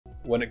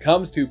When it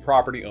comes to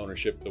property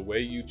ownership, the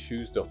way you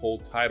choose to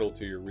hold title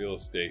to your real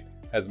estate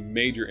has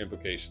major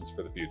implications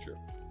for the future.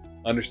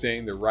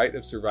 Understanding the right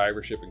of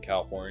survivorship in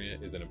California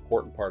is an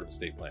important part of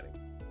estate planning.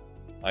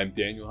 I'm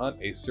Daniel Hunt,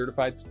 a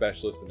certified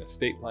specialist in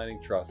estate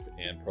planning, trust,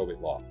 and probate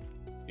law.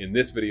 In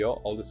this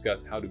video, I'll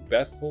discuss how to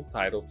best hold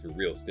title to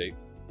real estate,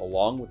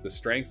 along with the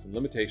strengths and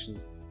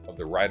limitations of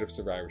the right of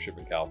survivorship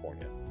in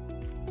California.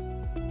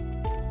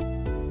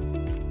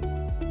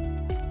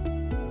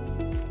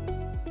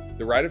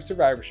 The right of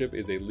survivorship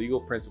is a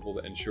legal principle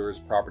that ensures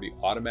property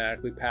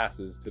automatically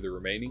passes to the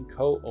remaining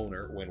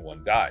co-owner when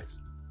one dies.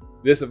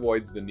 This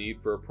avoids the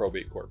need for a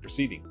probate court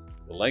proceeding,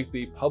 the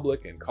lengthy,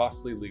 public, and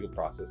costly legal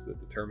process that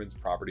determines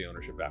property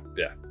ownership after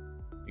death.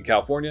 In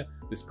California,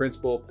 this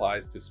principle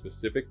applies to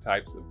specific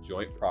types of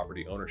joint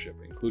property ownership,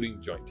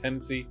 including joint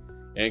tenancy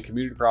and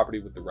community property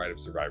with the right of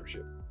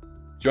survivorship.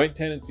 Joint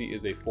tenancy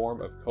is a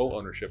form of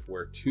co-ownership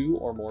where two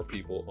or more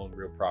people own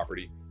real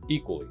property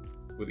equally,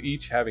 with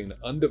each having an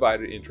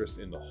undivided interest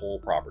in the whole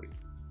property.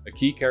 A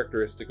key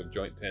characteristic of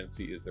joint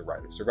tenancy is the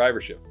right of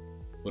survivorship.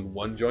 When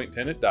one joint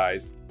tenant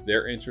dies,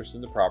 their interest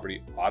in the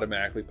property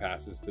automatically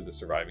passes to the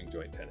surviving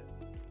joint tenant.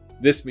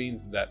 This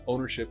means that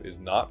ownership is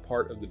not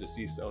part of the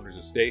deceased owner's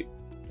estate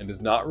and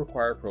does not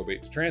require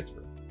probate to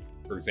transfer.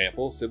 For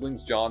example,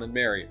 siblings John and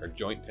Mary are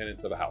joint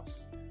tenants of a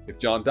house. If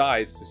John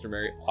dies, Sister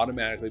Mary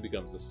automatically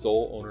becomes the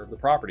sole owner of the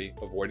property,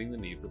 avoiding the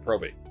need for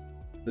probate.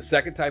 The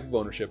second type of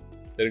ownership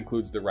that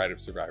includes the right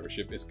of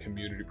survivorship is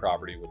community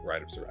property with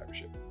right of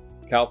survivorship.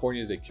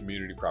 California is a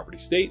community property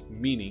state,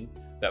 meaning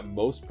that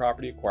most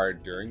property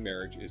acquired during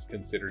marriage is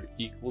considered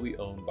equally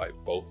owned by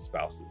both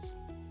spouses.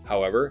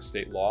 However,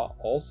 state law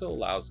also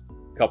allows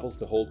couples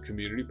to hold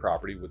community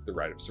property with the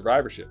right of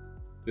survivorship.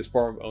 This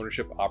form of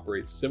ownership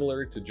operates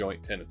similar to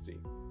joint tenancy,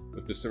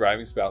 with the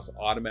surviving spouse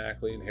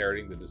automatically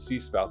inheriting the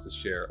deceased spouse's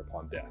share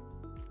upon death.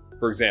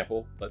 For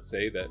example, let's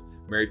say that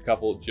married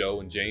couple Joe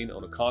and Jane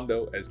own a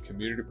condo as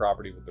community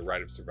property with the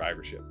right of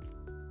survivorship.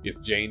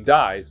 If Jane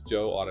dies,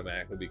 Joe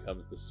automatically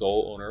becomes the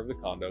sole owner of the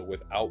condo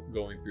without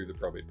going through the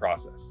probate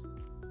process.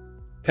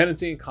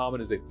 Tenancy in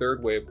common is a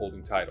third way of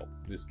holding title.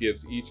 This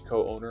gives each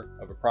co-owner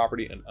of a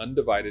property an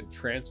undivided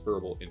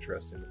transferable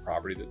interest in the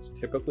property that's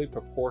typically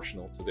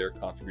proportional to their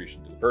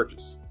contribution to the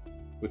purchase.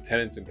 With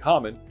tenants in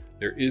common,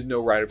 there is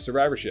no right of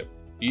survivorship.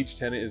 Each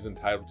tenant is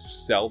entitled to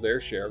sell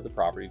their share of the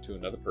property to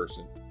another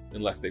person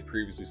unless they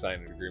previously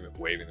signed an agreement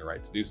waiving the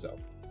right to do so.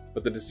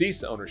 But the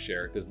deceased owner's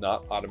share does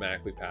not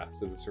automatically pass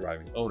to the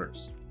surviving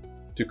owners.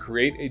 To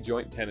create a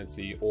joint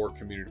tenancy or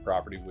community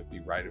property with the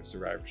right of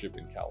survivorship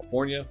in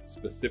California,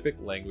 specific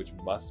language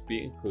must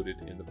be included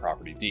in the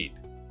property deed.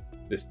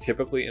 This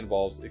typically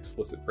involves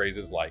explicit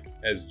phrases like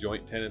 "as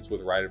joint tenants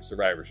with right of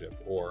survivorship"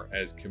 or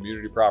 "as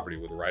community property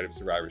with right of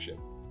survivorship."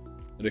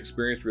 An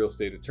experienced real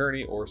estate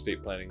attorney or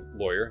estate planning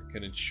lawyer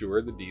can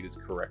ensure the deed is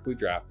correctly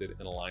drafted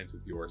and aligns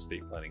with your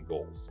estate planning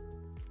goals.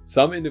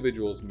 Some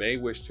individuals may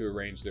wish to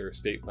arrange their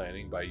estate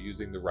planning by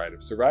using the right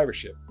of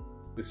survivorship.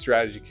 This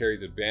strategy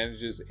carries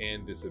advantages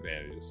and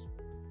disadvantages.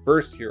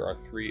 First, here are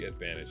 3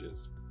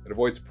 advantages. It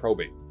avoids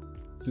probate.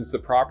 Since the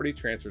property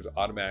transfers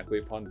automatically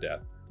upon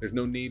death, there's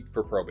no need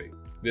for probate.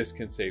 This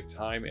can save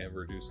time and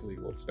reduce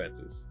legal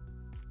expenses.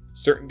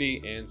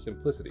 Certainty and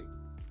simplicity.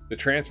 The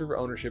transfer of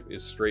ownership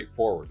is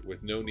straightforward,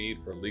 with no need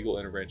for legal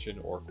intervention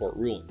or court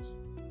rulings.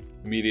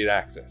 Immediate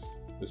access.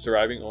 The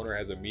surviving owner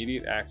has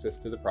immediate access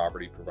to the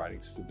property,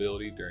 providing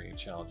stability during a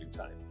challenging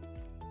time.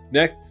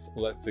 Next,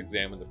 let's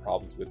examine the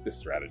problems with this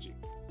strategy.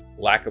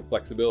 Lack of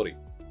flexibility.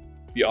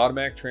 The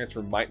automatic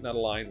transfer might not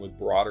align with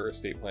broader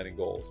estate planning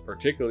goals,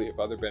 particularly if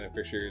other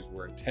beneficiaries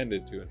were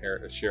intended to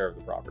inherit a share of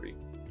the property.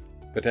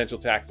 Potential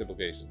tax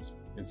implications.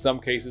 In some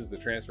cases, the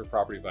transfer of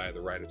property via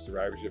the right of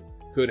survivorship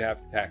could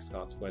have tax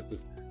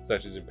consequences,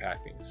 such as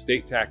impacting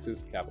estate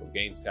taxes, capital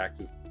gains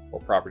taxes,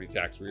 or property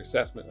tax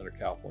reassessment under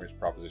California's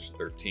Proposition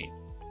 13.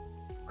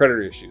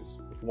 Creditor issues.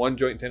 If one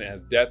joint tenant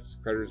has debts,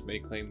 creditors may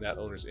claim that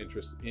owner's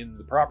interest in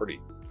the property,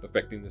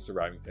 affecting the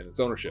surviving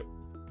tenant's ownership.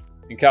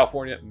 In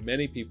California,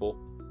 many people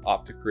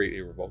opt to create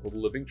a revocable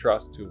living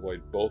trust to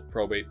avoid both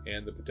probate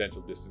and the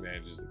potential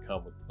disadvantages that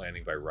come with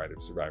planning by right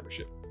of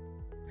survivorship.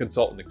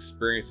 Consult an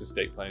experienced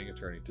estate planning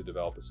attorney to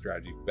develop a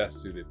strategy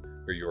best suited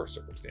for your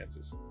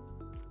circumstances.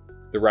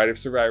 The right of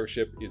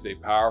survivorship is a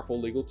powerful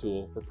legal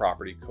tool for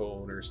property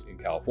co-owners in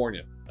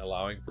California,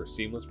 allowing for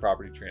seamless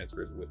property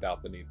transfers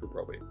without the need for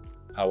probate.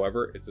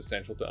 However, it's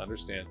essential to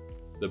understand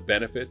the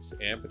benefits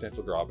and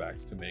potential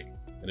drawbacks to make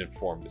an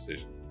informed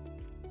decision.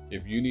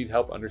 If you need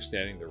help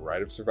understanding the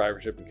right of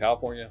survivorship in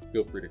California,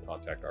 feel free to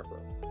contact our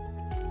firm.